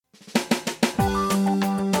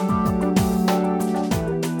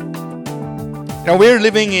Now we're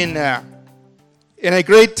living in a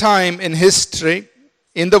great time in history,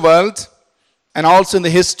 in the world, and also in the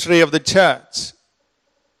history of the church.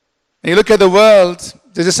 When you look at the world,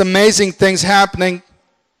 there's just amazing things happening.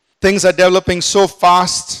 Things are developing so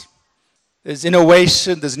fast. There's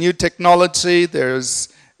innovation, there's new technology, there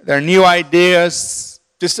are new ideas,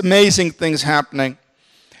 just amazing things happening.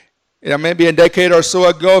 Maybe a decade or so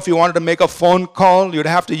ago, if you wanted to make a phone call, you'd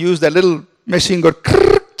have to use that little machine go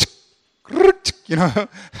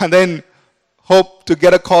and then hope to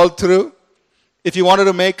get a call through. If you wanted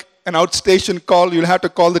to make an outstation call, you'll have to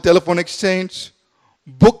call the telephone exchange,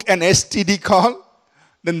 book an STD call,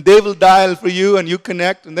 then they will dial for you and you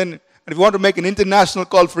connect, and then if you want to make an international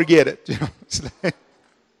call, forget it.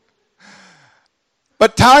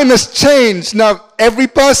 But time has changed. Now every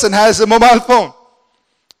person has a mobile phone.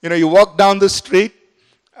 You walk down the street,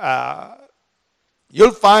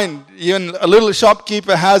 you'll find even a little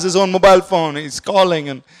shopkeeper has his own mobile phone. He's calling,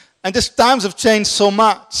 and just times have changed so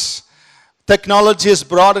much. Technology has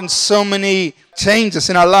brought in so many changes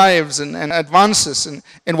in our lives and advances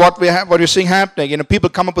in what we're seeing happening. People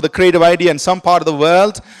come up with a creative idea in some part of the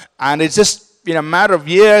world, and it's just a matter of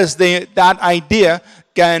years that idea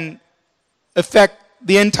can affect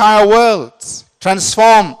the entire world,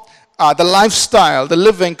 transform the lifestyle, the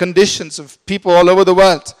living conditions of people all over the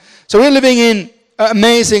world. So we're living in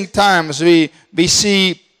amazing times. We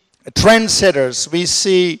see trendsetters. We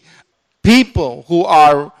see people who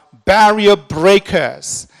are barrier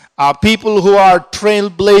breakers, people who are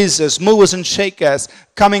trailblazers, movers and shakers,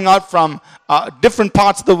 coming out from different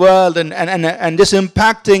parts of the world and just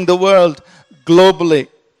impacting the world globally.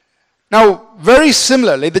 Now, very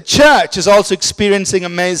similarly, the church is also experiencing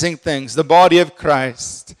amazing things, the body of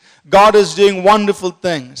Christ. God is doing wonderful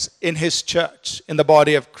things in His church, in the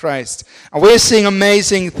body of Christ. And we're seeing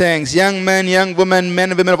amazing things. Young men, young women,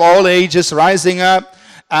 men and women of all ages rising up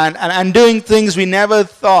and doing things we never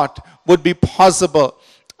thought would be possible.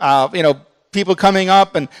 People coming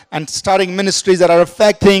up and starting ministries that are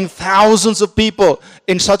affecting thousands of people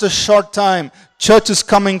in such a short time. Churches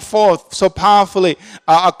coming forth so powerfully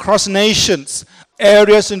across nations,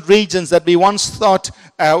 areas and regions that we once thought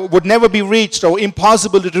would never be reached or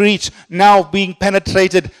impossible to reach, now being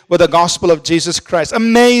penetrated with the gospel of Jesus Christ.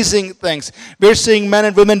 Amazing things. We're seeing men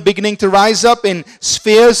and women beginning to rise up in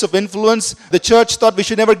spheres of influence the church thought we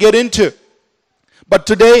should never get into. But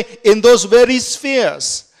today, in those very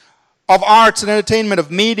spheres of arts and entertainment,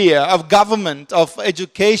 of media, of government, of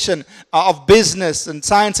education, of business and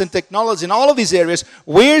science and technology, in all of these areas,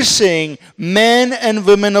 we're seeing men and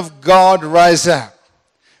women of God rise up.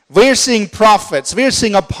 We're seeing prophets, we're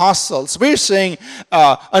seeing apostles, we're seeing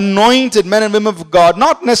anointed men and women of God,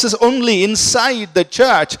 not necessarily only inside the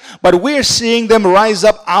church, but we're seeing them rise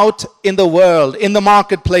up out in the world, in the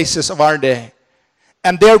marketplaces of our day.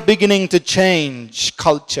 And they're beginning to change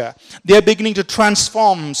culture. They're beginning to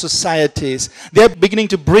transform societies. They're beginning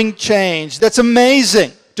to bring change. That's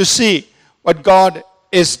amazing to see what God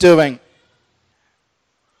is doing.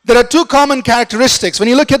 There are two common characteristics when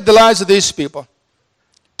you look at the lives of these people.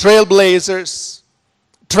 Trailblazers,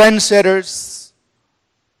 trendsetters,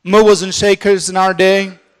 movers and shakers in our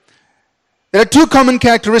day. There are two common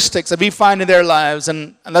characteristics that we find in their lives,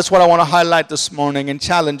 and that's what I want to highlight this morning and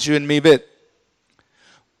challenge you and me with.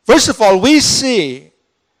 First of all, we see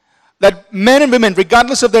that men and women,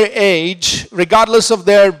 regardless of their age, regardless of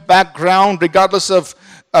their background, regardless of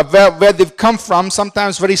where they've come from,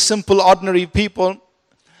 sometimes very simple, ordinary people,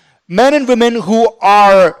 men and women who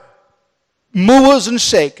are movers and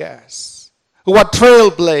shakers, who are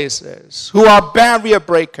trailblazers, who are barrier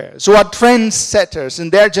breakers, who are trendsetters in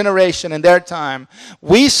their generation, in their time,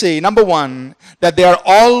 we see, number one, that they are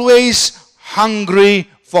always hungry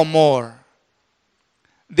for more.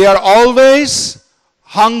 They are always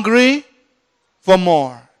hungry for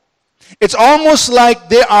more. It's almost like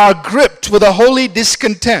they are gripped with a holy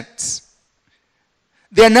discontent.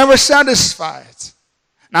 They are never satisfied.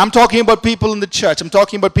 Now I'm talking about people in the church. I'm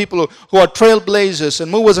talking about people who are trailblazers and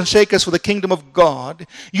movers and shakers for the kingdom of God.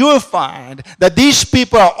 You will find that these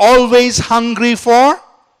people are always hungry for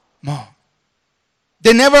more.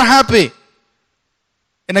 They're never happy,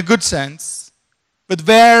 in a good sense, with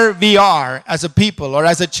where we are as a people or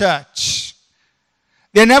as a church.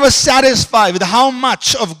 They're never satisfied with how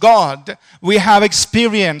much of God we have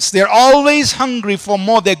experienced. They're always hungry for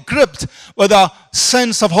more. They're gripped with a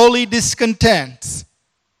sense of holy discontent.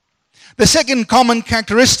 The second common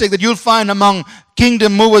characteristic that you'll find among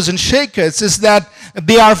kingdom movers and shakers is that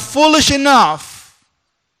they are foolish enough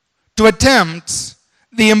to attempt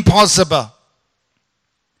the impossible.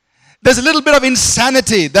 There's a little bit of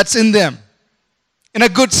insanity that's in them, in a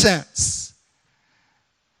good sense.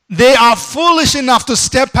 They are foolish enough to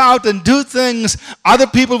step out and do things other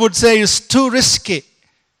people would say is too risky.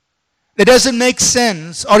 It doesn't make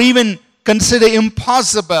sense or even consider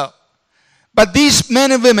impossible. But these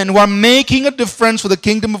men and women who are making a difference for the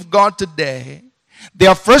kingdom of God today, they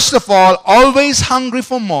are first of all always hungry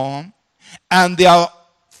for more, and they are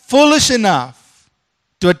foolish enough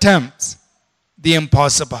to attempt the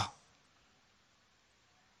impossible.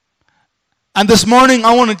 And this morning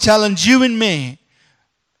I want to challenge you and me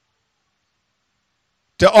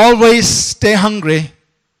to always stay hungry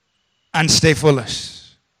and stay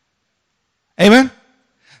foolish. Amen?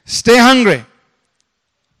 Stay hungry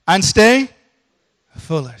and stay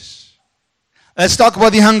foolish. Let's talk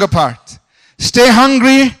about the hunger part. Stay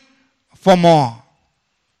hungry for more.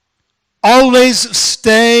 Always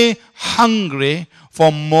stay hungry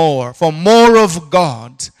for more of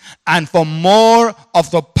God and for more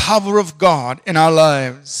of the power of God in our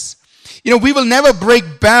lives. You know, we will never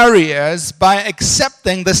break barriers by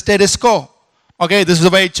accepting the status quo. Okay, this is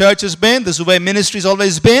the way church has been, this is the way ministry has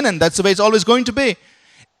always been, and that's the way it's always going to be.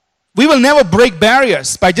 We will never break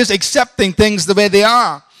barriers by just accepting things the way they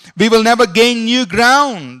are. We will never gain new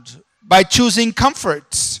ground by choosing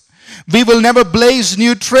comforts. We will never blaze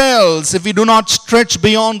new trails if we do not stretch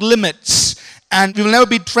beyond limits. And we will never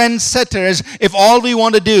be trendsetters if all we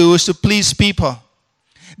want to do is to please people.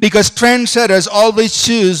 Because trendsetters always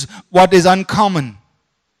choose what is uncommon.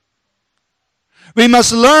 We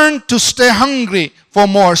must learn to stay hungry for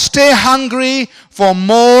more. Stay hungry for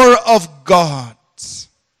more of God.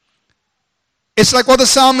 It's like what the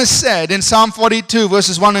psalmist said in Psalm 42,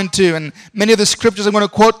 verses 1 and 2. And many of the scriptures I'm going to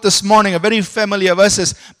quote this morning are very familiar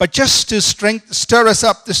verses. But just to stir us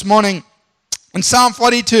up this morning, in Psalm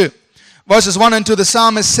 42, verses 1 and 2, the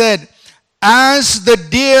psalmist said, "As the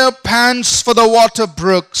deer pants for the water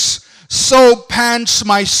brooks, so pants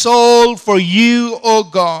my soul for you, O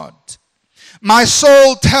God. My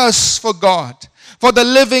soul thirsts for God, for the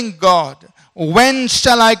living God. When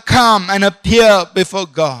shall I come and appear before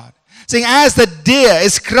God?" Saying, as the deer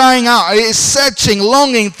is crying out, is searching,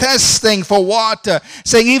 longing, thirsting for water.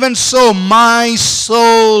 Saying, even so, my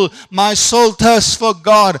soul thirsts for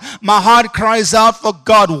God. My heart cries out for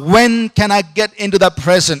God. When can I get into the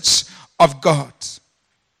presence of God?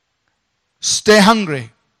 Stay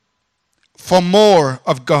hungry for more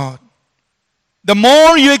of God. The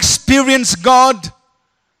more you experience God,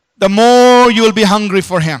 the more you will be hungry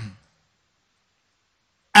for Him.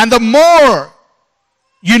 And the more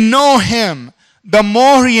you know Him, the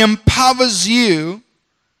more He empowers you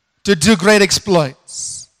to do great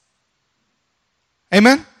exploits.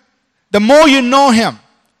 Amen? The more you know Him,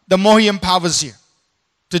 the more He empowers you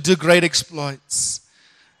to do great exploits.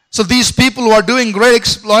 So these people who are doing great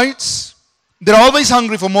exploits, they're always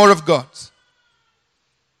hungry for more of God.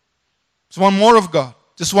 Just one more of God.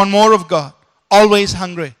 Just one more of God. Always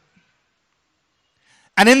hungry.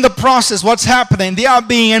 And in the process, what's happening? They are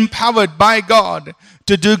being empowered by God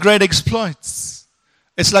to do great exploits.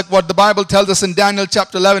 It's like what the Bible tells us in Daniel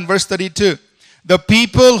chapter 11, verse 32. The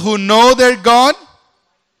people who know their God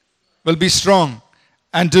will be strong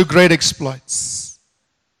and do great exploits.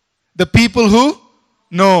 The people who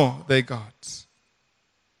know their God,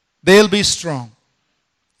 they'll be strong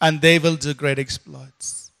and they will do great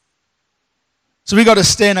exploits. So we got to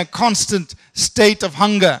stay in a constant state of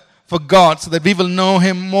hunger for God so that we will know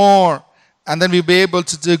Him more and then we'll be able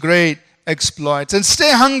to do great exploits. And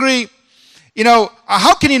stay hungry. You know,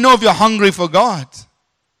 how can you know if you're hungry for God?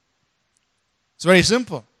 It's very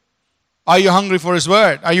simple. Are you hungry for His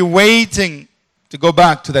Word? Are you waiting to go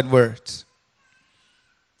back to that Word?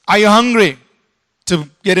 Are you hungry to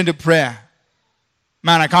get into prayer?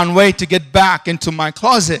 Man, I can't wait to get back into my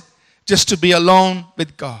closet just to be alone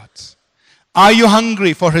with God. Are you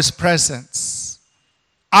hungry for His presence?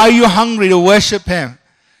 Are you hungry to worship Him?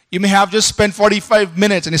 You may have just spent 45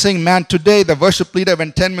 minutes and you're saying, man, today the worship leader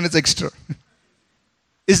went 10 minutes extra.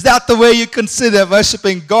 Is that the way you consider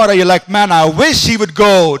worshiping God? Or you're like, man, I wish he would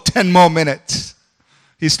go 10 more minutes.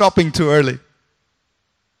 He's stopping too early.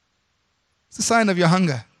 It's a sign of your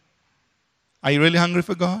hunger. Are you really hungry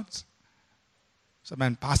for God? So,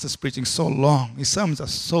 man, pastor's preaching so long. His sermons are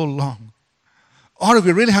so long. Or if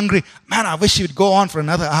you're really hungry, man, I wish he would go on for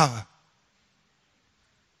another hour.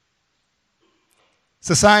 It's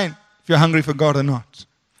a sign if you're hungry for God or not.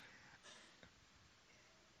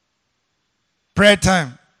 Prayer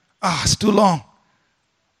time. It's too long.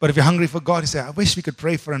 But if you're hungry for God, you say, I wish we could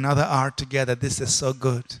pray for another hour together. This is so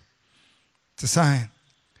good. It's a sign.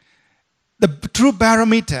 The true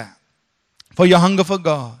barometer for your hunger for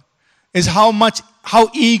God is how much how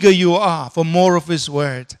eager you are for more of His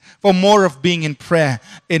Word, for more of being in prayer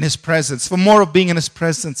in His presence, for more of being in His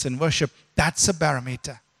presence in worship. That's a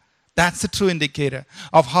barometer. That's the true indicator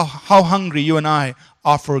of how hungry you and I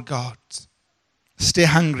are for God. Stay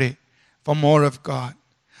hungry for more of God.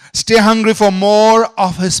 Stay hungry for more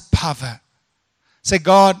of His power. Say,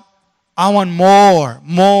 God, I want more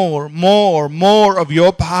of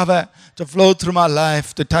your power to flow through my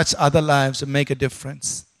life, to touch other lives and make a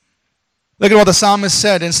difference. Look at what the psalmist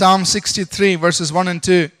said in Psalm 63, verses 1 and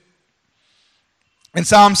 2. In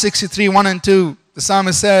Psalm 63, 1 and 2, the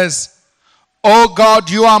psalmist says, O God,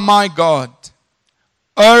 you are my God.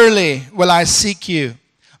 Early will I seek you.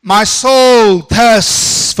 My soul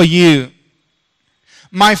thirsts for you.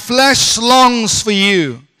 My flesh longs for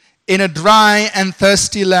you in a dry and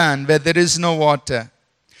thirsty land where there is no water.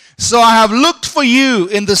 So I have looked for you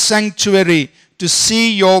in the sanctuary to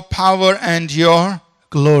see your power and your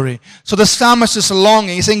glory. So the psalmist is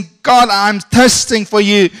longing. He's saying, God, I'm thirsting for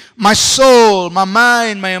you. My soul, my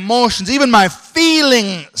mind, my emotions, even my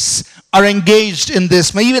feelings are engaged in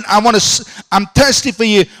this. I'm thirsty for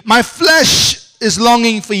you. My flesh is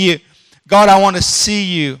longing for you. God, I want to see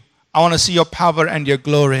you. I want to see your power and your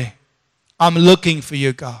glory. I'm looking for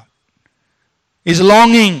you, God. He's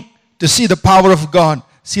longing to see the power of God,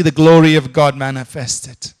 see the glory of God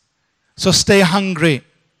manifested. So stay hungry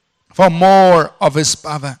for more of His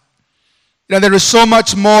power. There is so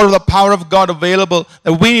much more of the power of God available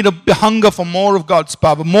that we need to hunger for more of God's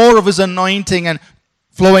power, more of His anointing and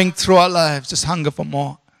flowing through our lives. Just hunger for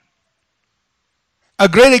more. A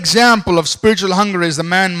great example of spiritual hunger is the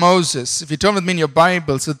man Moses. If you turn with me in your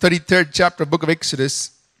Bibles, the 33rd chapter, book of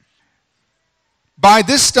Exodus. By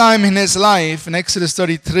this time in his life, in Exodus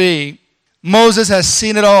 33, Moses has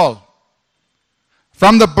seen it all.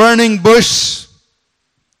 From the burning bush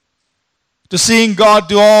to seeing God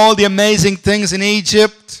do all the amazing things in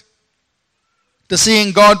Egypt, to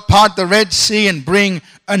seeing God part the Red Sea and bring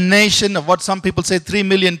a nation of what some people say 3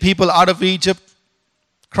 million people out of Egypt,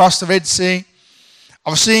 across the Red Sea,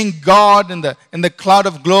 of seeing God in the cloud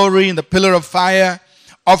of glory, in the pillar of fire,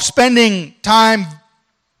 of spending time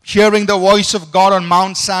hearing the voice of God on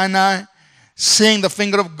Mount Sinai, seeing the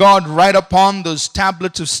finger of God right upon those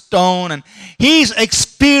tablets of stone. And he's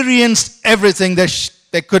experienced everything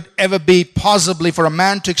that could ever be possibly for a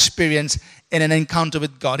man to experience in an encounter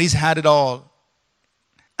with God. He's had it all.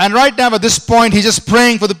 And right now at this point, he's just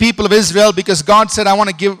praying for the people of Israel because God said, I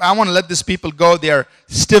want to let this people go. They are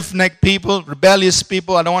stiff-necked people, rebellious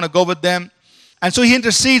people. I don't want to go with them. And so he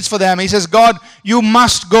intercedes for them. He says, God, you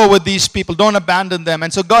must go with these people. Don't abandon them.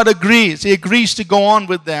 And so God agrees. He agrees to go on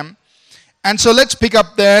with them. And so let's pick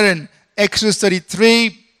up there in Exodus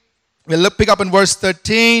 33. We'll pick up in verse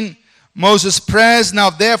 13. Moses prays, now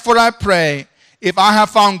therefore I pray, if I have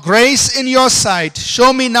found grace in your sight,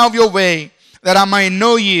 show me now your way, that I may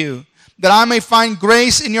know you, that I may find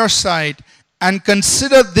grace in your sight, and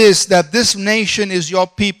consider this, that this nation is your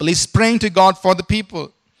people. He's praying to God for the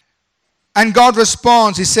people. And God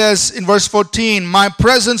responds, he says in verse 14, my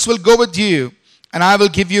presence will go with you, and I will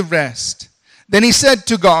give you rest. Then he said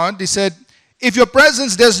to God, he said, if your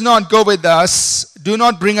presence does not go with us, do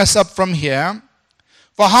not bring us up from here.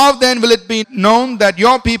 For how then will it be known that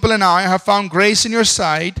your people and I have found grace in your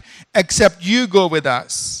sight, except you go with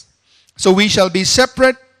us? So we shall be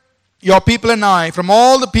separate, your people and I, from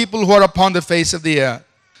all the people who are upon the face of the earth.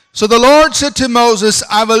 So the Lord said to Moses,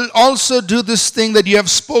 I will also do this thing that you have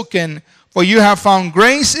spoken, for you have found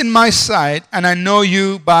grace in my sight, and I know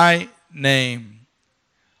you by name.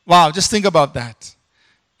 Wow, just think about that.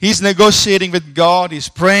 He's negotiating with God. He's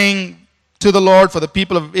praying to the Lord for the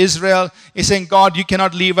people of Israel. He's saying, God, you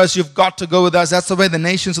cannot leave us. You've got to go with us. That's the way the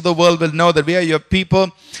nations of the world will know that we are your people.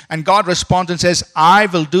 And God responds and says, I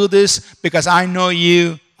will do this because I know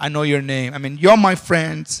you. I know your name. I mean, you're my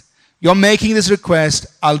friends. You're making this request.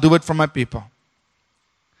 I'll do it for my people.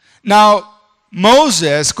 Now,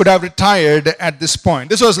 Moses could have retired at this point.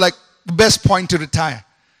 This was like the best point to retire.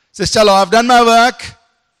 He says, Chalo, I've done my work.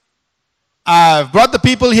 I've brought the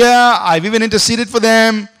people here. I've even interceded for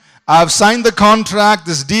them. I've signed the contract,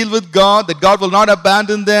 this deal with God, that God will not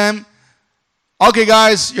abandon them. Okay,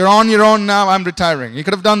 guys, you're on your own now. I'm retiring. He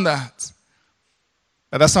could have done that.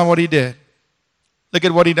 But that's not what he did. Look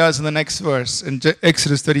at what he does in the next verse, in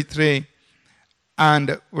Exodus 33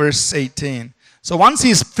 and verse 18. So once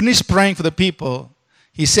he's finished praying for the people,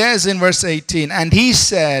 he says in verse 18, and he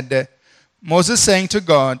said, Moses saying to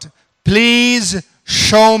God, please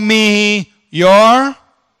show me your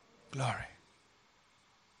glory.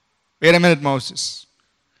 Wait a minute, Moses.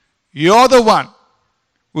 You're the one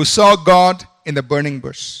who saw God in the burning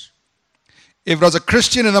bush. If it was a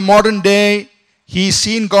Christian in the modern day, He's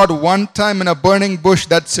seen God one time in a burning bush,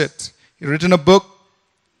 that's it. He'd written a book.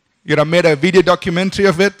 He'd have made a video documentary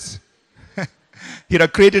of it. He'd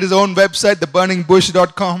have created his own website,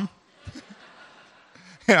 theburningbush.com.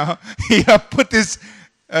 He'd have put this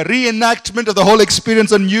reenactment of the whole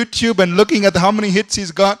experience on YouTube and looking at how many hits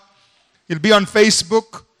he's got. He'll be on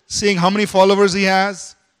Facebook, seeing how many followers he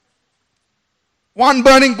has. One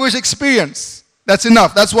burning bush experience. That's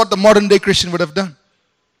enough. That's what the modern day Christian would have done.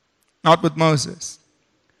 Not with Moses.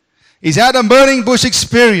 He's had a burning bush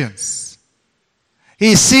experience.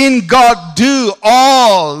 He's seen God do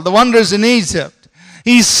all the wonders in Egypt.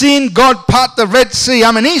 He's seen God part the Red Sea.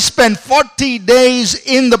 I mean, he spent 40 days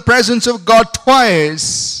in the presence of God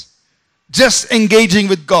twice, just engaging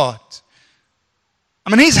with God. I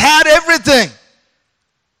mean, he's had everything.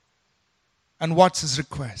 And what's his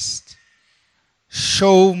request?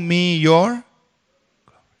 Show me your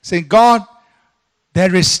glory. Say, God,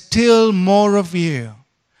 there is still more of you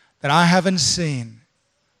that I haven't seen,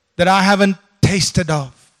 that I haven't tasted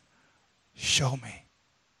of. Show me.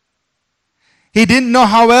 He didn't know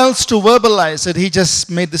how else to verbalize it. He just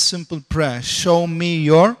made the simple prayer. Show me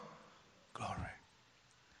your glory.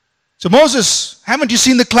 So Moses, haven't you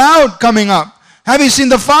seen the cloud coming up? Have you seen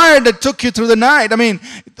the fire that took you through the night? I mean,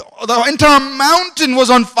 the entire mountain was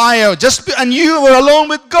on fire. And you were alone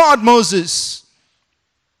with God, Moses.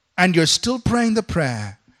 And you're still praying the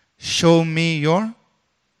prayer. Show me your...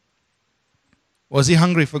 Was he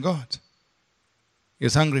hungry for God? He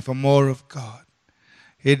was hungry for more of God.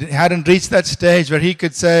 He hadn't reached that stage where he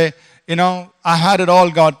could say, I had it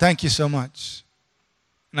all, God, thank you so much.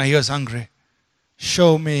 Now he was hungry.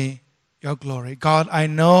 Show me your glory. God, I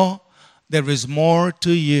know there is more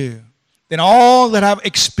to you than all that I've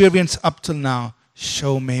experienced up till now.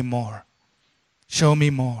 Show me more. Show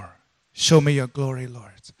me more. Show me your glory,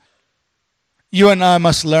 Lord. You and I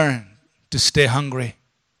must learn to stay hungry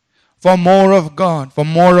for more of God, for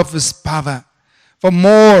more of His power, for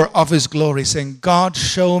more of His glory, saying, God,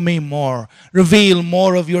 show me more. Reveal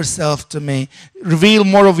more of yourself to me. Reveal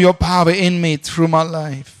more of your power in me through my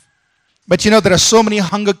life. But there are so many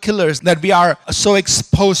hunger killers that we are so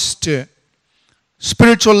exposed to.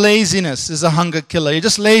 Spiritual laziness is a hunger killer. You're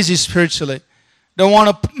just lazy spiritually. Don't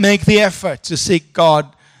want to make the effort to seek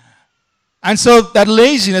God. And so that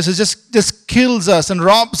laziness is just kills us and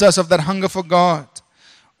robs us of that hunger for God.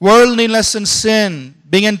 Worldliness and sin,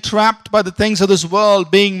 being entrapped by the things of this world,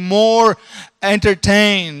 being more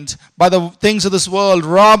entertained by the things of this world,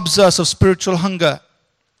 robs us of spiritual hunger.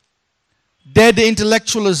 Dead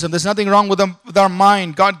intellectualism. There's nothing wrong with our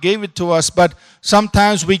mind. God gave it to us, but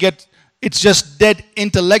sometimes it's just dead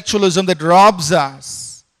intellectualism that robs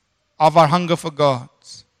us of our hunger for God.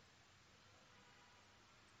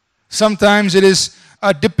 Sometimes it is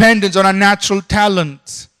a dependence on our natural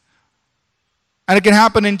talent. And it can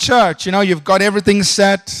happen in church. You've got everything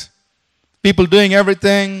set, people doing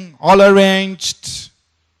everything, all arranged,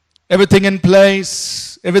 everything in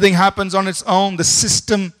place, everything happens on its own. The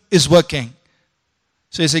system is working.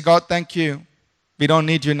 So you say, God, thank you. We don't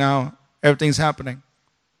need you now. Everything's happening.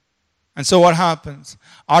 And so what happens?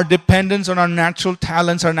 Our dependence on our natural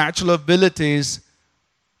talents, our natural abilities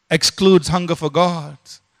excludes hunger for God.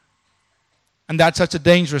 And that's such a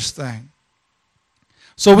dangerous thing.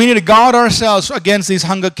 So we need to guard ourselves against these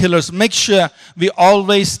hunger killers. Make sure we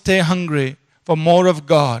always stay hungry for more of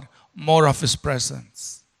God, more of His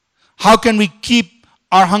presence. How can we keep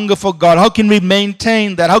our hunger for God? How can we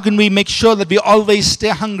maintain that? How can we make sure that we always stay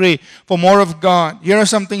hungry for more of God? Here are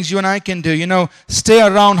some things you and I can do. Stay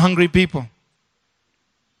around hungry people.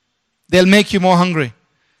 They'll make you more hungry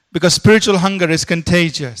because spiritual hunger is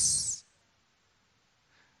contagious.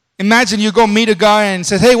 Imagine you go meet a guy and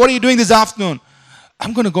say, hey, what are you doing this afternoon?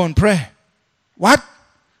 I'm going to go and pray. What?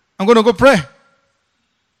 I'm going to go pray.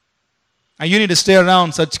 And you need to stay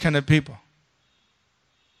around such kind of people.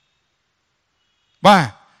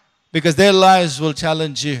 Why? Because their lives will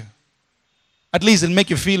challenge you. At least it'll make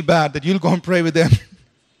you feel bad that you'll go and pray with them.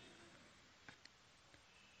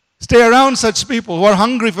 Stay around such people who are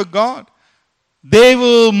hungry for God. They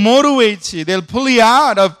will motivate you. They'll pull you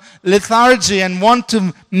out of lethargy and want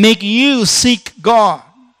to make you seek God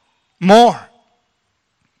more.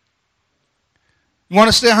 You want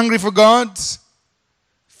to stay hungry for God?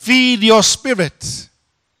 Feed your spirit.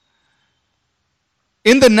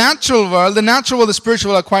 In the natural world, the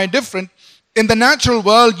spiritual world are quite different. In the natural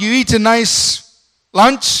world, you eat a nice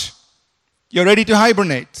lunch, you're ready to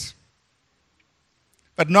hibernate.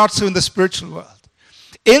 But not so in the spiritual world.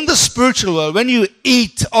 In the spiritual world, when you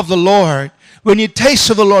eat of the Lord, when you taste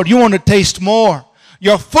of the Lord, you want to taste more.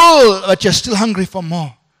 You're full, but you're still hungry for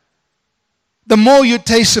more. the more you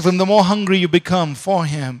taste of Him, the more hungry you become for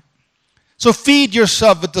Him. So feed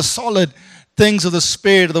yourself with the solid things of the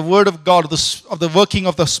Spirit, of the Word of God, of the working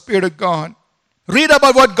of the Spirit of God. Read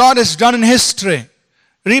about what God has done in history.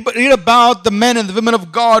 Read about the men and the women of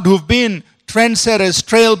God who've been trendsetters,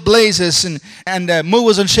 trailblazers, and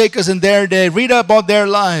movers and shakers in their day. Read about their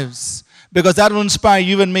lives, because that will inspire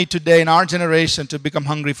you and me today in our generation to become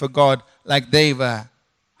hungry for God like they were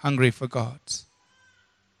hungry for God.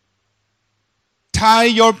 Tie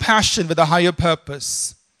your passion with a higher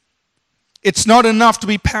purpose. It's not enough to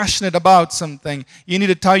be passionate about something. You need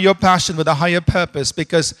to tie your passion with a higher purpose,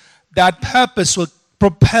 because that purpose will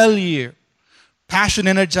propel you. Passion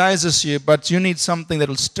energizes you, but you need something that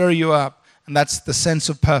will stir you up, and that's the sense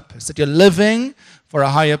of purpose, that you're living for a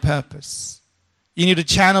higher purpose. You need to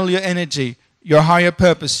channel your energy. Your higher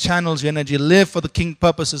purpose channels your energy. Live for the king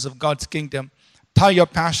purposes of God's kingdom. Tie your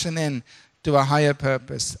passion in to a higher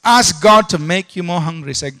purpose. Ask God to make you more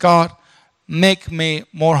hungry. Say, God, make me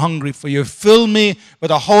more hungry for you. Fill me with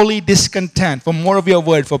a holy discontent for more of your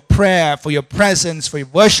word, for prayer, for your presence, for your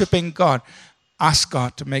worshiping God. Ask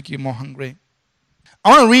God to make you more hungry. I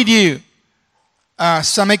want to read you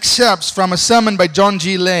some excerpts from a sermon by John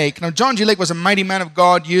G. Lake. Now, John G. Lake was a mighty man of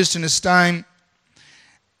God used in his time.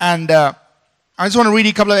 And I just want to read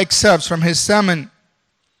you a couple of excerpts from his sermon.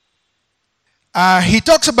 He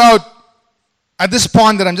talks about, at this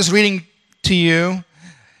point that I'm just reading to you,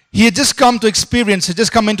 he had just come to experience, he had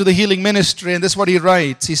just come into the healing ministry, and this is what he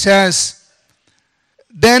writes. He says,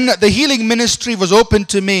 "Then the healing ministry was open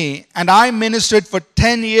to me, and I ministered for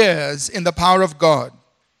 10 years in the power of God.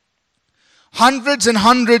 Hundreds and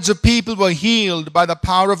hundreds of people were healed by the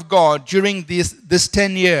power of God during this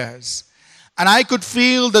 10 years. And I could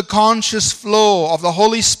feel the conscious flow of the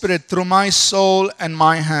Holy Spirit through my soul and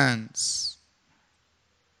my hands."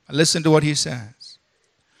 Listen to what he says.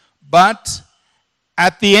 "But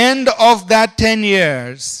at the end of that 10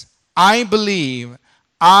 years, I believe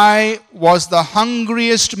I was the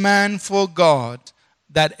hungriest man for God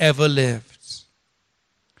that ever lived.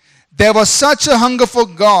 There was such a hunger for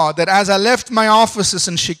God that as I left my offices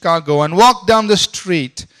in Chicago and walked down the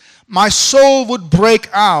street, my soul would break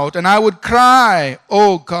out and I would cry,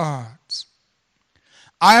 'Oh God.'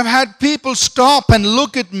 I have had people stop and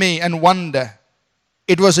look at me and wonder.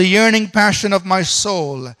 It was a yearning passion of my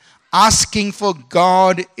soul, asking for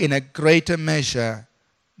God in a greater measure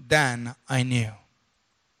than I knew."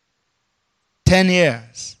 10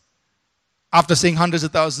 years after seeing hundreds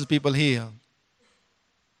of thousands of people healed,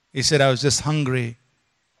 he said, "I was just hungry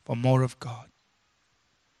for more of God."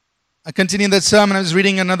 I continued that sermon. I was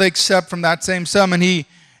reading another excerpt from that same sermon. He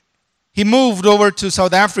moved over to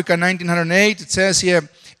South Africa in 1908. It says here,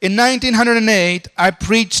 "In 1908, I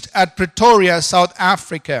preached at Pretoria, South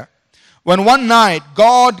Africa, when one night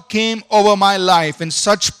God came over my life in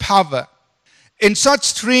such power, in such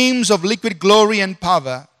streams of liquid glory and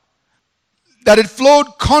power, that it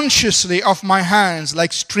flowed consciously off my hands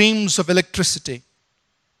like streams of electricity.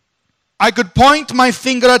 I could point my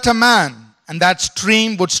finger at a man, and that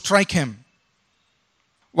stream would strike him.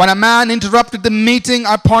 When a man interrupted the meeting,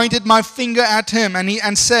 I pointed my finger at him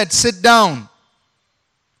and said, 'Sit down.'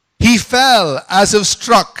 He fell as if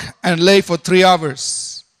struck and lay for 3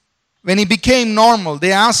 hours. When he became normal,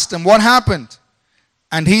 they asked him, 'What happened?'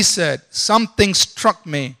 And he said, 'Something struck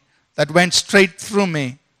me that went straight through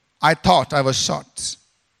me. I thought I was shot.'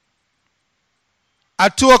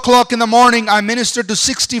 At 2 o'clock in the morning, I ministered to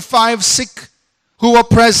 65 sick who were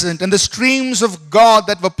present, and the streams of God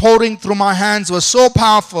that were pouring through my hands were so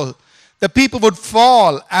powerful, the people would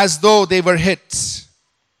fall as though they were hit.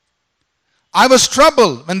 I was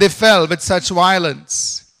troubled when they fell with such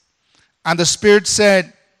violence. And the Spirit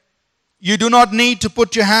said, 'You do not need to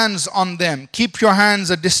put your hands on them. Keep your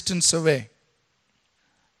hands a distance away.'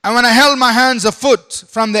 And when I held my hands a foot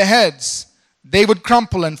from their heads, they would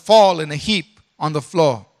crumple and fall in a heap on the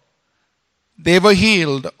floor. They were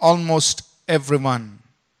healed, almost everyone."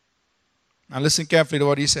 Now listen carefully to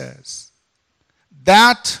what he says.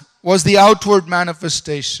 That was the outward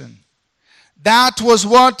manifestation. That was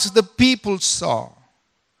what the people saw.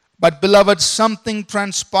 But beloved, something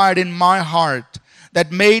transpired in my heart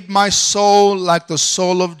that made my soul like the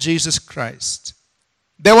soul of Jesus Christ.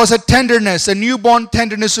 There was a tenderness, a newborn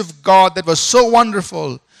tenderness of God that was so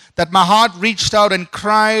wonderful that my heart reached out and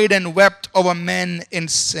cried and wept over men in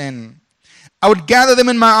sin. I would gather them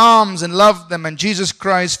in my arms and love them, and Jesus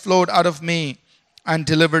Christ flowed out of me and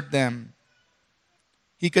delivered them.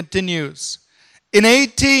 He continues, in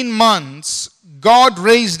 18 months, God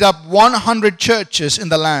raised up 100 churches in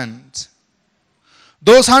the land.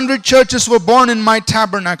 Those 100 churches were born in my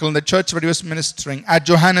tabernacle, in the church where he was ministering, at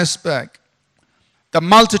Johannesburg. The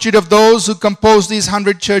multitude of those who composed these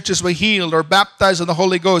 100 churches were healed or baptized in the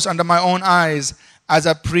Holy Ghost under my own eyes as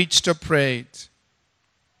I preached or prayed.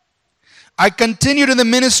 I continued in the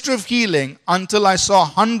ministry of healing until I saw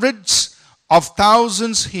hundreds of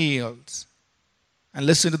thousands healed. And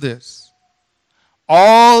listen to this.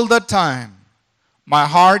 All the time, my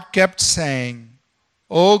heart kept saying,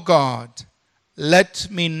 "Oh God, let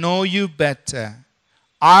me know you better.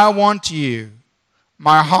 I want you.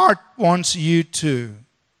 My heart wants you too."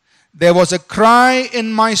 There was a cry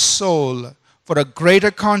in my soul for a greater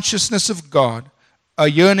consciousness of God, a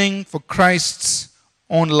yearning for Christ's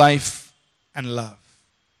own life and love.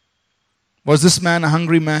 Was this man a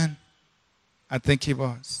hungry man? I think he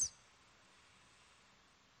was.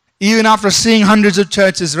 Even after seeing hundreds of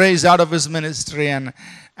churches raised out of his ministry and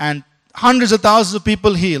hundreds of thousands of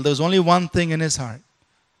people healed, there was only one thing in his heart.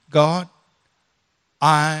 God,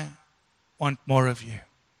 I want more of you.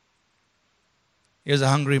 He was a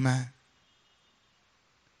hungry man.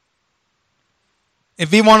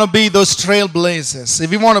 If we want to be those trailblazers, if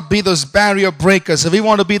we want to be those barrier breakers, if we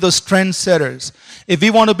want to be those trendsetters, if we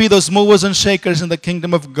want to be those movers and shakers in the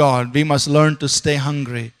kingdom of God, we must learn to stay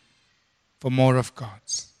hungry for more of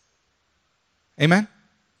God's. Amen?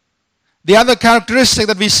 The other characteristic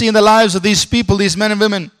that we see in the lives of these people, these men and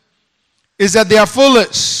women, is that they are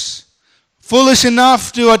foolish. Foolish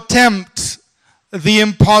enough to attempt the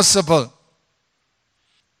impossible.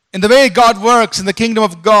 In the way God works in the kingdom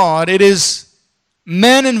of God, it is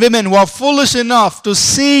men and women who are foolish enough to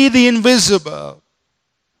see the invisible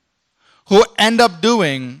who end up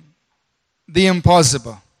doing the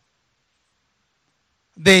impossible.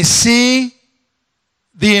 They see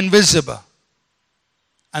the invisible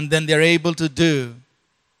and then they're able to do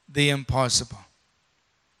the impossible.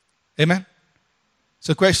 Amen?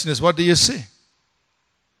 So the question is, what do you see?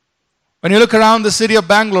 When you look around the city of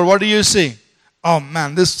Bangalore, what do you see? Oh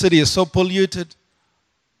man, this city is so polluted.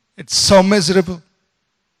 It's so miserable.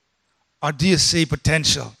 Or do you see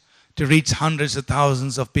potential to reach hundreds of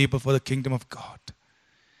thousands of people for the kingdom of God?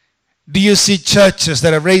 Do you see churches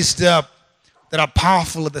that are raised up, that are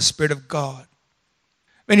powerful with the Spirit of God?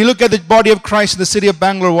 When you look at the body of Christ in the city of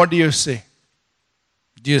Bangalore, what do you see?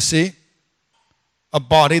 Do you see a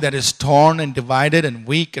body that is torn and divided and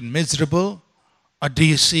weak and miserable? Or do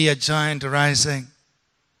you see a giant arising,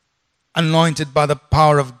 anointed by the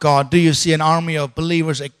power of God? Do you see an army of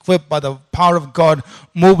believers equipped by the power of God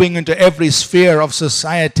moving into every sphere of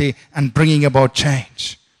society and bringing about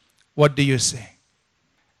change? What do you see?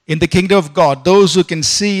 In the kingdom of God, those who can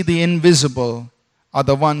see the invisible are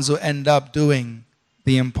the ones who end up doing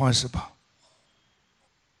the impossible.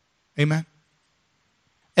 Amen.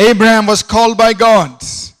 Abraham was called by God.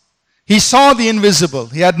 He saw the invisible.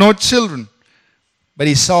 He had no children, but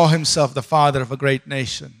he saw himself the father of a great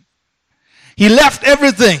nation. He left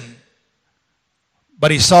everything, but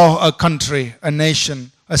he saw a country, a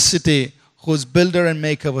nation, a city whose builder and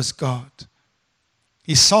maker was God.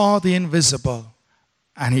 He saw the invisible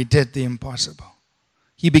and he did the impossible.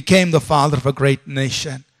 He became the father of a great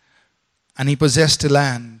nation and he possessed a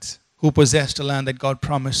land, who possessed a land that God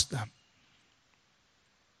promised them.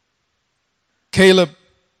 Caleb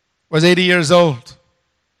was 80 years old,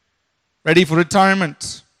 ready for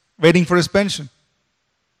retirement, waiting for his pension.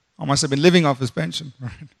 Or must have been living off his pension.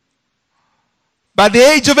 Right? By the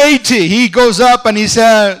age of 80, he goes up and he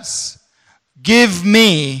says, "Give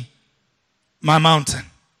me my mountain.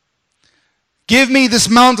 Give me this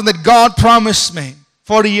mountain that God promised me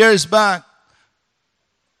 40 years back.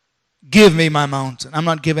 Give me my mountain. I'm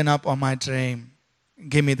not giving up on my dream.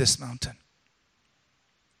 Give me this mountain."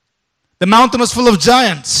 The mountain was full of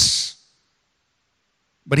giants,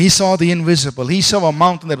 but he saw the invisible. He saw a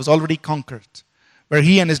mountain that was already conquered, where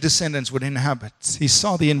he and his descendants would inhabit. He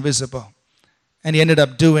saw the invisible, and he ended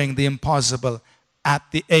up doing the impossible at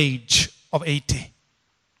the age of 80.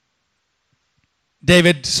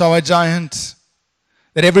 David saw a giant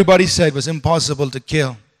that everybody said was impossible to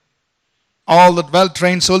kill. All the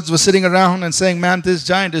well-trained soldiers were sitting around and saying, "Man, this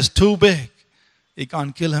giant is too big. You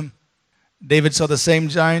can't kill him." David saw the same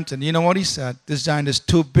giant, and you know what he said? "This giant is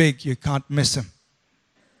too big. You can't miss him."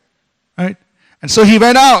 Right? And so he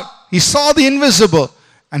went out. He saw the invisible,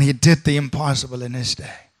 and he did the impossible in his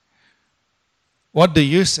day. What do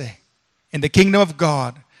you say? In the kingdom of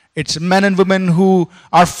God, it's men and women who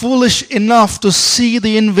are foolish enough to see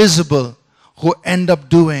the invisible who end up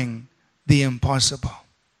doing the impossible.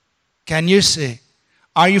 Can you see?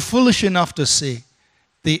 Are you foolish enough to see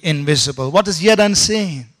the invisible? What is yet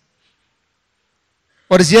unseen?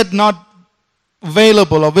 What is yet not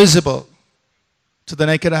available or visible to the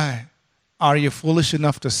naked eye? Are you foolish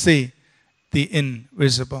enough to see the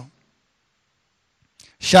invisible?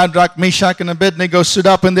 Shadrach, Meshach, and Abednego stood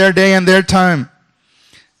up in their day and their time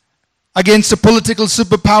against a political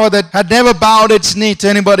superpower that had never bowed its knee to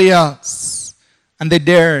anybody else. And they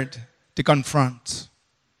dared to confront.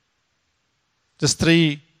 Just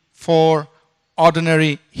 3, 4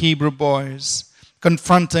 ordinary Hebrew boys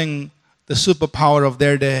confronting the superpower of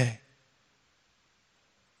their day.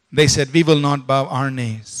 They said, we will not bow our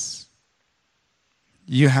knees.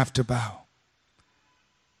 You have to bow.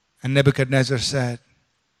 And Nebuchadnezzar said,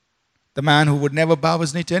 the man who would never bow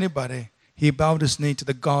his knee to anybody, he bowed his knee to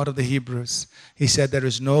the God of the Hebrews. He said, there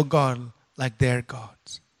is no God like their God.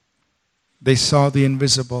 They saw the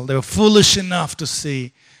invisible. They were foolish enough to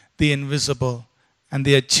see the invisible, and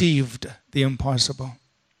they achieved the impossible.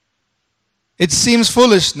 It seems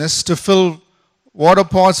foolishness to fill water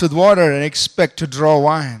pots with water and expect to draw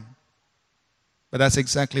wine. But that's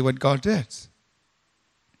exactly what God did.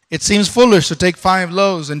 It seems foolish to take 5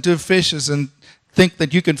 loaves and 2 fishes and think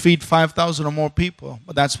that you can feed 5,000 or more people.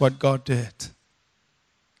 But that's what God did.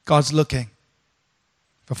 God's looking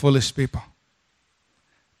for foolish people.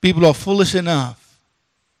 People are foolish enough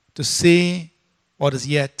to see what is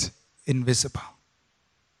yet invisible.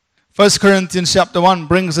 1 Corinthians chapter 1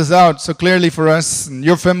 brings this out so clearly for us. And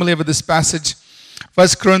you're familiar with this passage. 1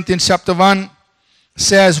 Corinthians chapter 1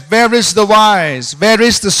 says, where is the wise? Where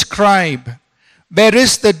is the scribe? Where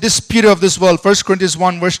is the disputer of this world? 1 Corinthians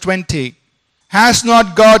 1 verse 20. Has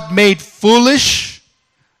not God made foolish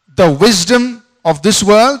the wisdom of this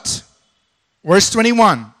world? Verse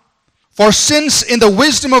 21. For since in the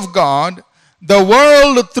wisdom of God, the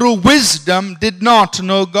world through wisdom did not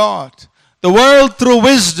know God. The world through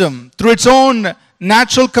wisdom, through its own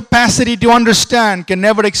natural capacity to understand, can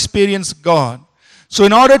never experience God. So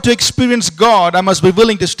in order to experience God, I must be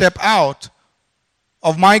willing to step out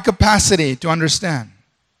of my capacity to understand.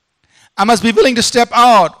 I must be willing to step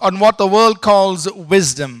out on what the world calls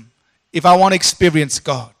wisdom if I want to experience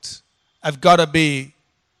God. I've got to be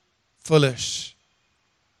foolish.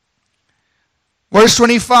 Verse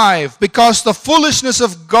 25, because the foolishness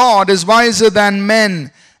of God is wiser than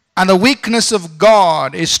men, and the weakness of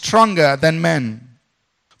God is stronger than men.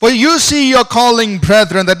 For you see your calling,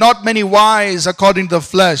 brethren, that not many wise according to the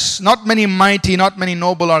flesh, not many mighty, not many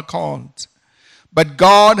noble are called. But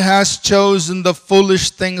God has chosen the foolish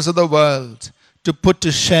things of the world to put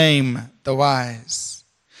to shame the wise.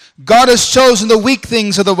 God has chosen the weak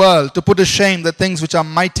things of the world to put to shame the things which are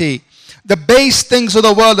mighty. The base things of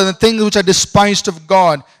the world and the things which are despised of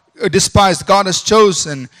God, God has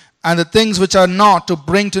chosen, and the things which are not, to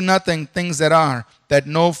bring to nothing things that are, that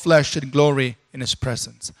no flesh should glory in his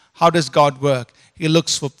presence. How does God work? He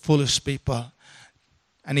looks for foolish people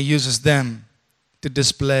and he uses them to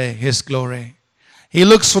display his glory. He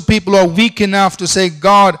looks for people who are weak enough to say,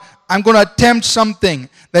 God, I'm going to attempt something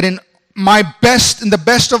that in the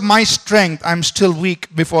best of my strength, I'm still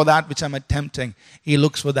weak before that which I'm attempting. He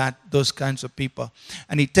looks for those kinds of people.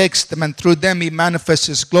 And he takes them, and through them he manifests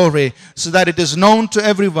his glory, so that it is known to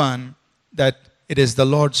everyone that it is the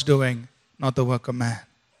Lord's doing, not the work of man.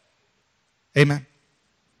 Amen.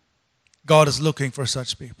 God is looking for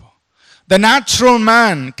such people. The natural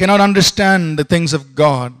man cannot understand the things of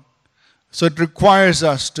God. So it requires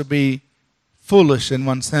us to be foolish in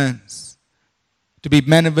one sense, to be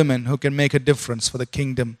men and women who can make a difference for the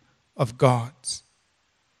kingdom of God.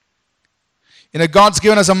 God's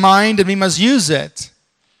given us a mind and we must use it.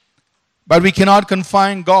 But we cannot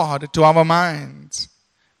confine God to our minds,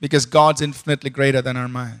 because God's infinitely greater than our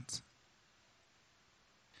minds.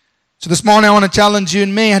 So this morning I want to challenge you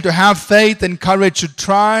and me to have faith and courage to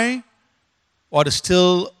try what is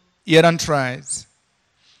still yet untried.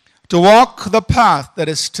 To walk the path that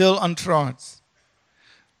is still untrod.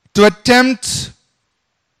 To attempt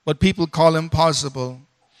what people call impossible.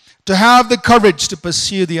 To have the courage to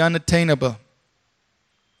pursue the unattainable.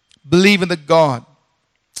 Believe in the God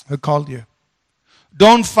who called you.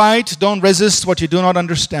 Don't fight, don't resist what you do not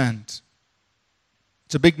understand.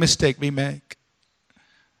 It's a big mistake we make.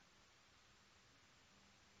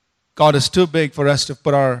 God is too big for us to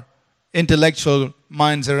put our intellectual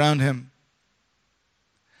minds around him.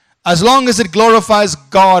 As long as it glorifies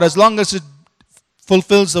God, as long as it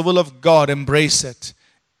fulfills the will of God, embrace it,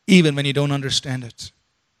 even when you don't understand it.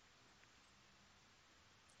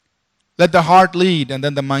 Let the heart lead, and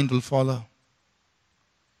then the mind will follow.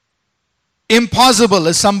 Impossible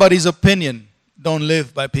is somebody's opinion. Don't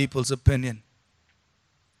live by people's opinion.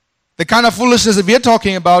 The kind of foolishness that we are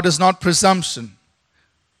talking about is not presumption.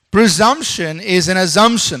 Presumption is an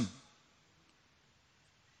assumption,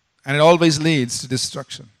 and it always leads to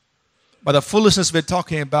destruction. But the foolishness we're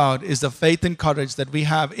talking about is the faith and courage that we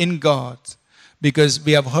have in God because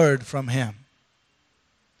we have heard from him.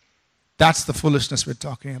 That's the foolishness we're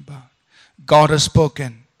talking about. God has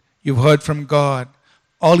spoken. You've heard from God.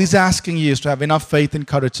 All He's asking you is to have enough faith and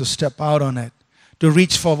courage to step out on it, to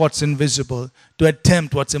reach for what's invisible, to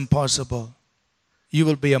attempt what's impossible. You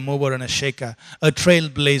will be a mover and a shaker, a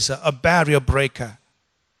trailblazer, a barrier breaker,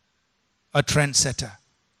 a trendsetter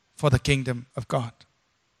for the kingdom of God.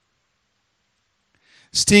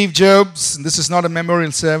 Steve Jobs, and this is not a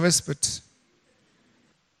memorial service, but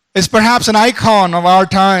is perhaps an icon of our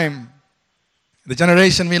time, the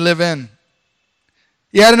generation we live in.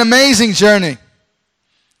 He had an amazing journey.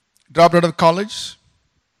 Dropped out of college,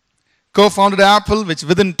 co-founded Apple, which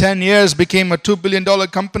within 10 years became a $2 billion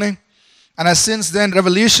company, and has since then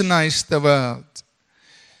revolutionized the world.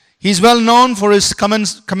 He's well known for his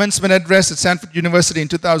commencement address at Stanford University in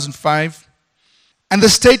 2005, and the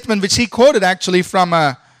statement which he quoted actually from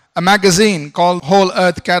a magazine called Whole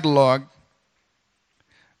Earth Catalog.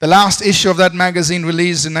 The last issue of that magazine,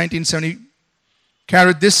 released in 1970,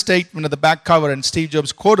 carried this statement at the back cover, and Steve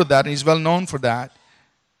Jobs quoted that, and he's well known for that.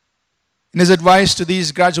 In his advice to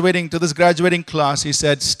this graduating class, he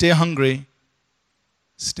said, "Stay hungry,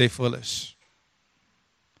 stay foolish."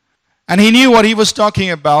 And he knew what he was talking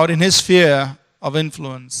about in his sphere of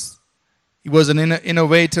influence. He was an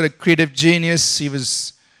innovator, a creative genius. He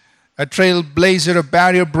was a trailblazer, a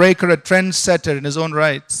barrier breaker, a trendsetter in his own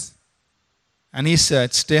right. And he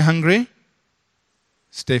said, "Stay hungry,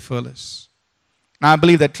 stay foolish." And I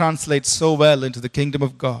believe that translates so well into the kingdom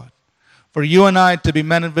of God. For you and I to be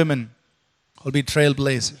men and women who'll be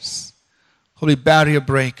trailblazers, who'll be barrier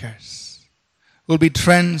breakers, who'll be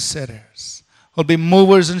trendsetters, who'll be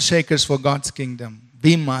movers and shakers for God's kingdom.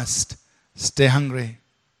 We must stay hungry,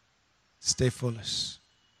 stay foolish.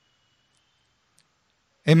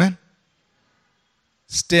 Amen?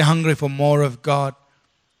 Stay hungry for more of God.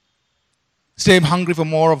 Stay hungry for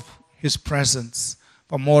more of His presence,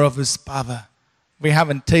 for more of His power. We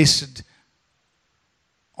haven't tasted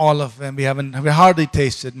all of Him. We hardly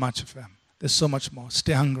tasted much of Him. There's so much more.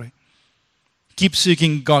 Stay hungry. Keep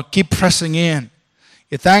seeking God. Keep pressing in.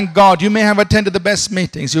 You thank God. You may have attended the best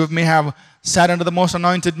meetings. You may have sat under the most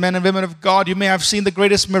anointed men and women of God. You may have seen the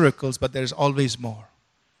greatest miracles, but there's always more.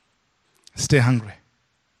 Stay hungry.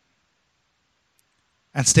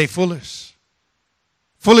 And stay foolish.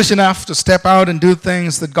 Foolish enough to step out and do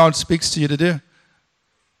things that God speaks to you to do.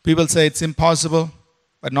 People say it's impossible,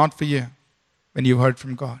 but not for you when you've heard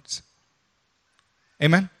from God.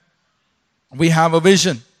 Amen? We have a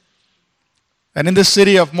vision. And in this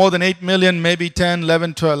city of more than 8 million, maybe 10,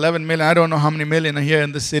 11, 12, 11 million, I don't know how many million are here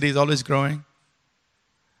in this city, is always growing.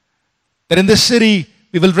 That in this city,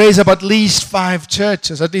 we will raise up at least 5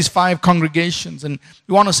 churches, at least 5 congregations. And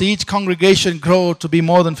we want to see each congregation grow to be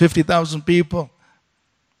more than 50,000 people.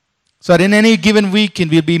 So that in any given weekend,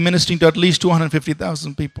 we'll be ministering to at least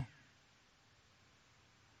 250,000 people.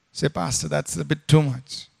 Say, "Pastor, that's a bit too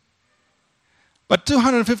much." But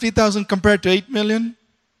 250,000 compared to 8 million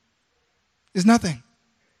is nothing.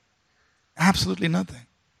 Absolutely nothing.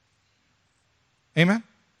 Amen?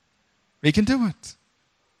 We can do it.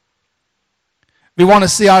 We want to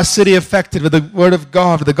see our city affected with the Word of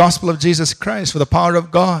God, with the gospel of Jesus Christ, with the power of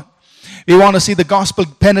God. We want to see the gospel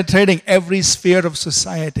penetrating every sphere of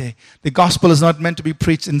society. The gospel is not meant to be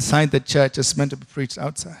preached inside the church, it's meant to be preached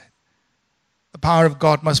outside. The power of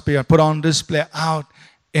God must be put on display out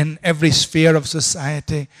in every sphere of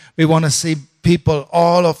society. We want to see people,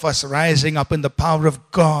 all of us, rising up in the power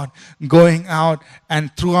of God, going out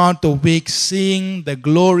and throughout the week seeing the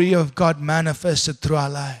glory of God manifested through our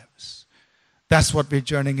lives. That's what we're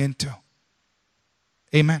journeying into.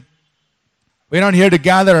 Amen. We're not here to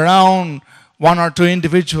gather around 1 or 2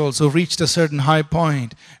 individuals who reached a certain high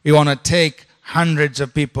point. We want to take hundreds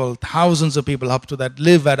of people, thousands of people up to that,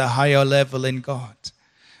 live at a higher level in God.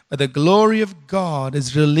 But the glory of God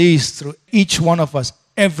is released through each one of us,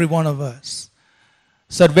 every one of us.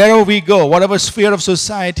 So that wherever we go, whatever sphere of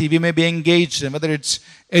society we may be engaged in, whether it's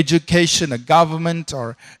education, a government,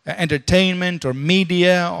 or entertainment, or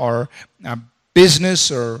media, or business,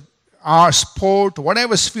 or our sport,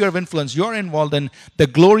 whatever sphere of influence you're involved in, the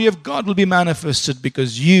glory of God will be manifested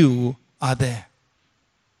because you are there.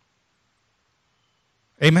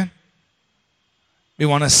 Amen? We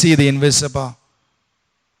want to see the invisible.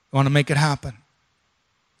 We want to make it happen.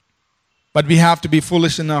 But we have to be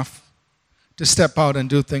foolish enough to step out and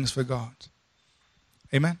do things for God.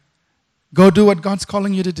 Amen? Go do what God's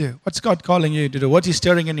calling you to do. What's God calling you to do? What's He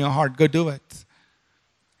stirring in your heart? Go do it.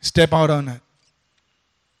 Step out on it.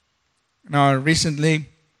 Now, recently,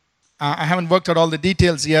 I haven't worked out all the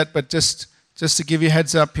details yet, but just to give you a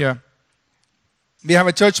heads up here. We have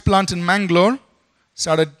a church plant in Mangalore,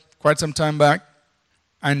 started quite some time back.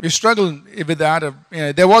 And we struggled with that.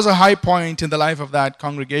 There was a high point in the life of that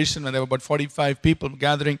congregation when there were about 45 people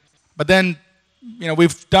gathering. But then,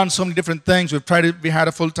 we've done so many different things. We had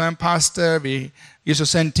a full-time pastor. We used to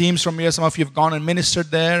send teams from here. Some of you have gone and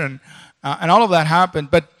ministered there. And all of that happened.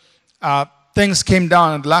 But things came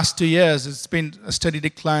down in the last 2 years. It's been a steady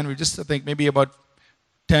decline. We just, I think, maybe about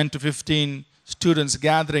 10 to 15 students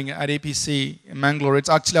gathering at APC in Mangalore. It's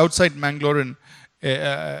actually outside Mangalore and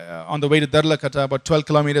on the way to Darlakata, about 12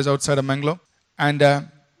 kilometers outside of Mangalore. And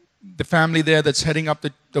the family there that's heading up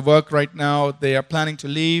the work right now, they are planning to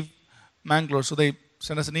leave Mangalore. So they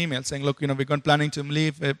sent us an email saying, look, we're planning to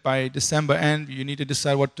leave by December end. You need to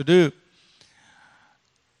decide what to do.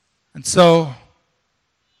 And so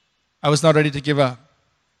I was not ready to give up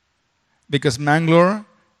because Mangalore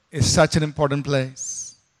is such an important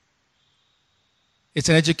place. It's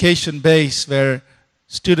an education base where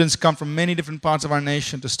students come from many different parts of our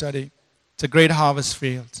nation to study. It's a great harvest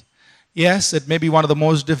field. Yes, it may be one of the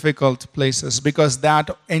most difficult places because that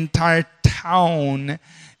entire town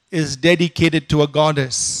is dedicated to a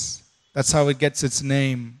goddess. That's how it gets its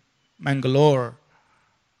name, Mangalore.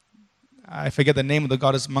 I forget the name of the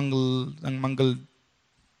goddess, Mangal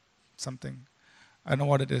something. I don't know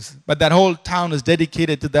what it is. But that whole town is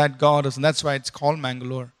dedicated to that goddess, and that's why it's called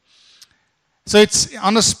Mangalore. So it's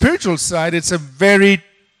on the spiritual side, it's a very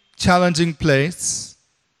challenging place,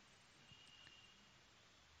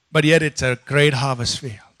 but yet it's a great harvest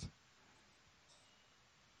field.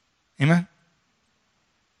 Amen?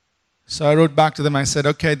 So I wrote back to them, I said,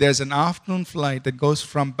 okay, there's an afternoon flight that goes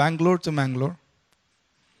from Bangalore to Mangalore.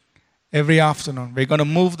 Every afternoon. We're going to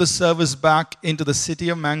move the service back into the city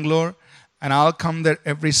of Mangalore, and I'll come there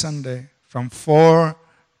every Sunday from 4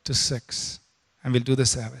 to 6, and we'll do the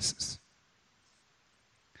services.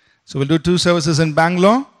 So we'll do 2 services in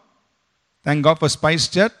Bangalore. Thank God for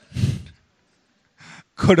SpiceJet.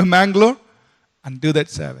 Go to Mangalore and do that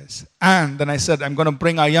service. And then I said, I'm going to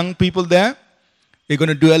bring our young people there. We're going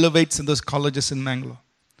to do elevates in those colleges in Mangalore.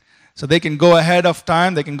 So they can go ahead of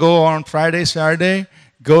time. They can go on Friday, Saturday,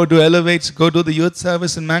 go do elevates, go do the youth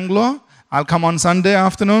service in Mangalore. I'll come on Sunday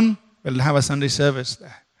afternoon. We'll have a Sunday service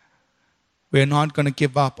there. We're not going to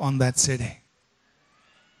give up on that city.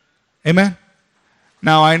 Amen?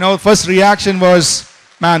 Now, I know first reaction was,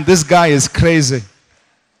 man, this guy is crazy.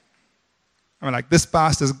 I mean, like, this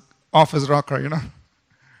pastor's off his rocker,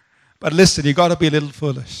 But listen, you got to be a little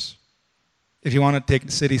foolish if you want to take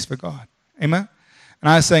the cities for God. Amen? And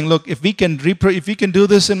I was saying, look, if we can do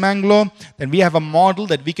this in Mangalore, then we have a model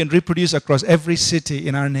that we can reproduce across every city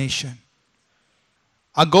in our nation.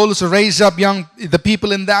 Our goal is to raise up the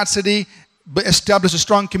people in that city, establish a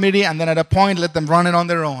strong community, and then at a point, let them run it on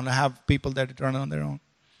their own. Have people that run it on their own.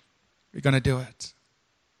 We're going to do it.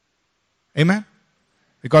 Amen?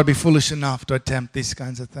 We've got to be foolish enough to attempt these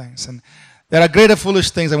kinds of things. And there are greater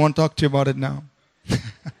foolish things. I won't talk to you about it now.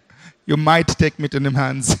 You might take me to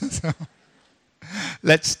Nimhans. So,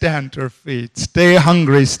 let's stand to our feet. Stay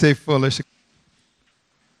hungry, stay foolish.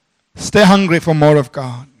 Stay hungry for more of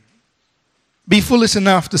God. Be foolish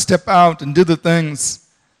enough to step out and do the things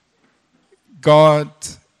God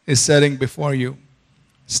is setting before you.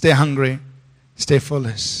 Stay hungry, stay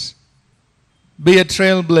foolish. Be a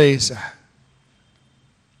trailblazer.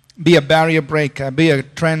 Be a barrier breaker. Be a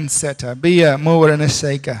trendsetter. Be a mover and a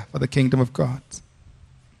shaker for the kingdom of God.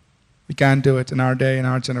 We can't do it in our day, in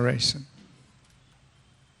our generation.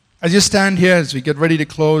 As you stand here, as we get ready to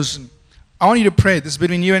close, I want you to pray. This is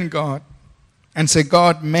between you and God. And say,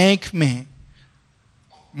 God, make me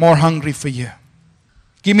more hungry for you.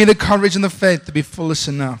 Give me the courage and the faith to be foolish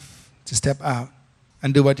enough to step out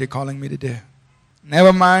and do what you're calling me to do.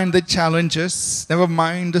 Never mind the challenges. Never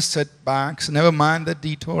mind the setbacks. Never mind the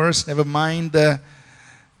detours. Never mind the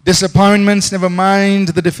disappointments. Never mind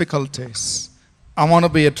the difficulties. I want to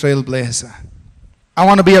be a trailblazer. I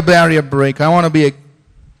want to be a barrier breaker. I want to be a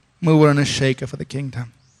mover and a shaker for the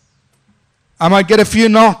kingdom. I might get a few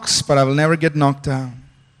knocks, but I will never get knocked down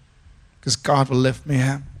because God will lift me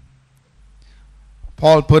up.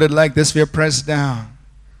 Paul put it like this: we are pressed down.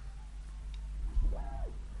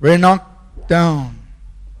 We're knocked down.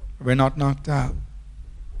 We're not knocked out.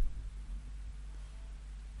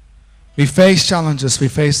 We face challenges. We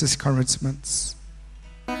face discouragements.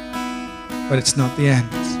 But it's not the end.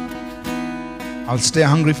 I'll stay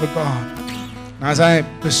hungry for God. And as I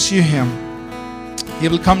pursue Him, He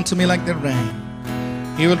will come to me like the rain.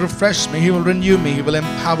 He will refresh me. He will renew me. He will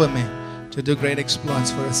empower me to do great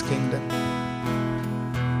exploits for His kingdom.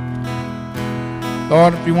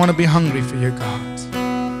 Lord, we want to be hungry for you, God.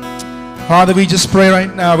 Father, we just pray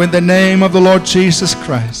right now in the name of the Lord Jesus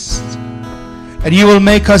Christ that you will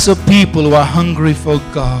make us a people who are hungry for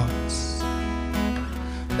God.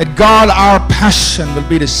 That God, our passion will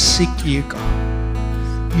be to seek you, God.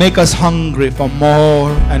 Make us hungry for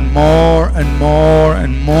more and more and more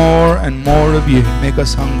and more and more of you. Make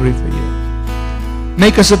us hungry for you.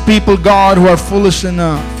 Make us a people, God, who are foolish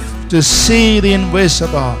enough to see the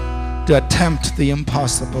invisible, to attempt the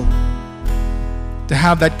impossible. To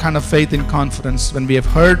have that kind of faith and confidence when we have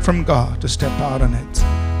heard from God, to step out on it.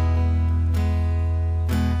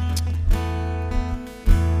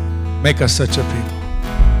 Make us such a people.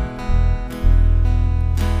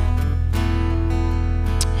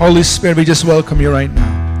 Holy Spirit, we just welcome you right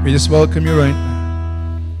now. We just welcome you right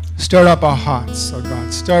now. Stir up our hearts, oh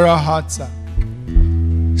God. Stir our hearts up.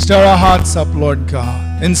 Stir our hearts up, Lord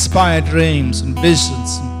God. Inspire dreams and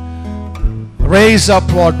visions. Raise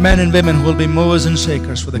up, Lord, men and women who will be movers and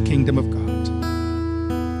shakers for the kingdom of God.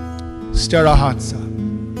 Stir our hearts up.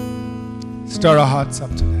 Stir our hearts up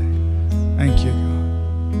today. Thank you, God.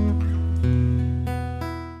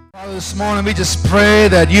 Father, this morning we just pray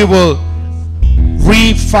that you will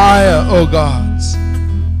refire, oh God.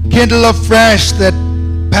 Kindle afresh that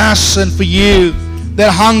passion for you,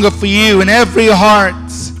 that hunger for you in every heart,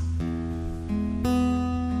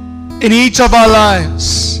 in each of our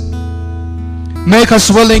lives. Make us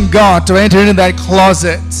willing, God, to enter into that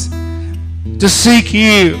closet, to seek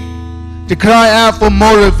you, to cry out for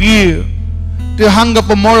more of you, to hunger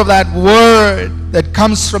for more of that word that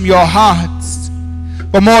comes from your hearts,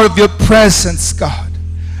 for more of your presence, God.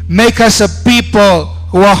 Make us a people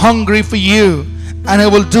who are hungry for you and who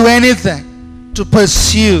will do anything to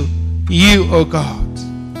pursue you, O God.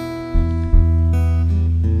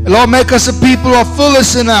 Lord, make us a people who are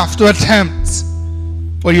foolish enough to attempt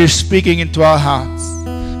what you're speaking into our hearts.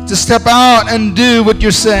 To step out and do what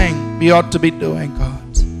you're saying we ought to be doing, God.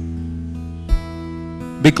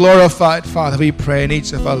 Be glorified, Father, we pray, in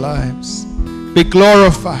each of our lives. Be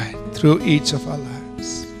glorified through each of our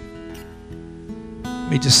lives.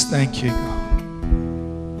 We just thank you, God.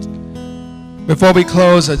 Before we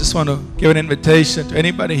close, I just want to give an invitation to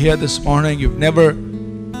anybody here this morning. You've never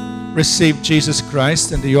received Jesus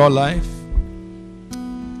Christ into your life.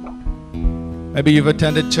 Maybe you've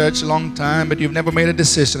attended church a long time, but you've never made a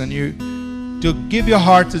decision and you to give your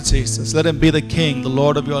heart to Jesus. Let him be the King, the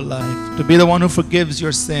Lord of your life, to be the one who forgives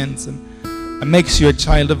your sins and makes you a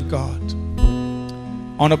child of God.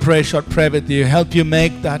 I want to pray a short prayer with you, help you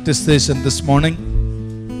make that decision this morning.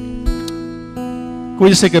 Can we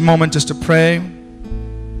just take a moment just to pray?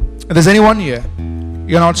 If there's anyone here,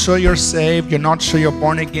 you're not sure you're saved, you're not sure you're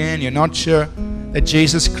born again, you're not sure that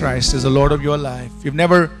Jesus Christ is the Lord of your life. You've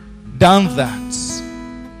never done that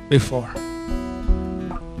before.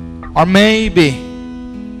 Or maybe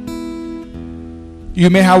you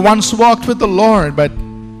may have once walked with the Lord, but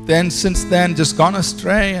then since then just gone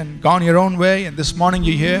astray and gone your own way, and this morning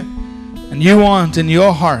you're here and you want in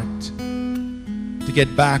your heart to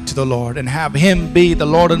get back to the Lord and have him be the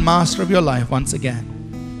Lord and Master of your life once again.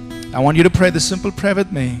 I want you to pray this simple prayer with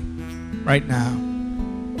me right now.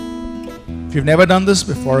 If you've never done this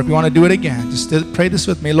before, if you want to do it again, just pray this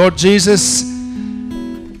with me. Lord Jesus,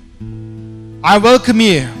 I welcome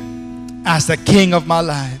you as the King of my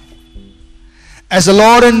life, as the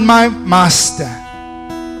Lord and my Master.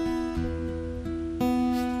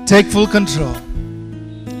 Take full control.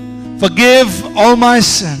 Forgive all my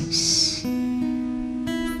sins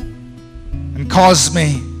and cause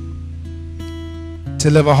me to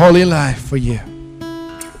live a holy life for you.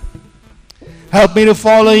 Help me to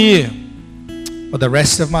follow you for the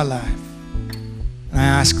rest of my life. And I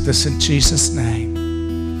ask this in Jesus' name.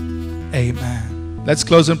 Amen. Let's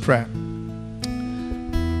close in prayer.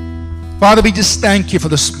 Father, we just thank you for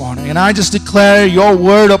this morning. And I just declare your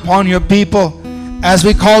word upon your people as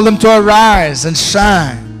we call them to arise and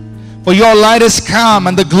shine. For your light has come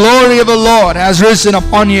and the glory of the Lord has risen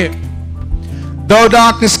upon you. Though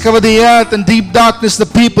darkness cover the earth and deep darkness the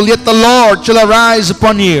people, yet the Lord shall arise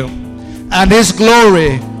upon you, and his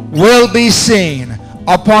glory will be seen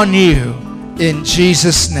upon you in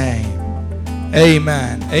Jesus' name.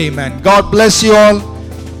 Amen. Amen. God bless you all.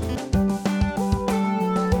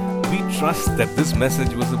 We trust that this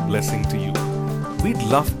message was a blessing to you. We'd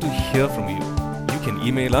love to hear from you. You can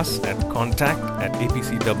email us at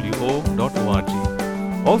contact@apcwo.org.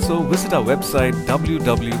 Also, visit our website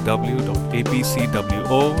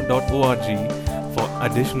www.apcwo.org for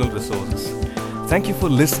additional resources. Thank you for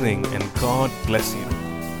listening, and God bless you.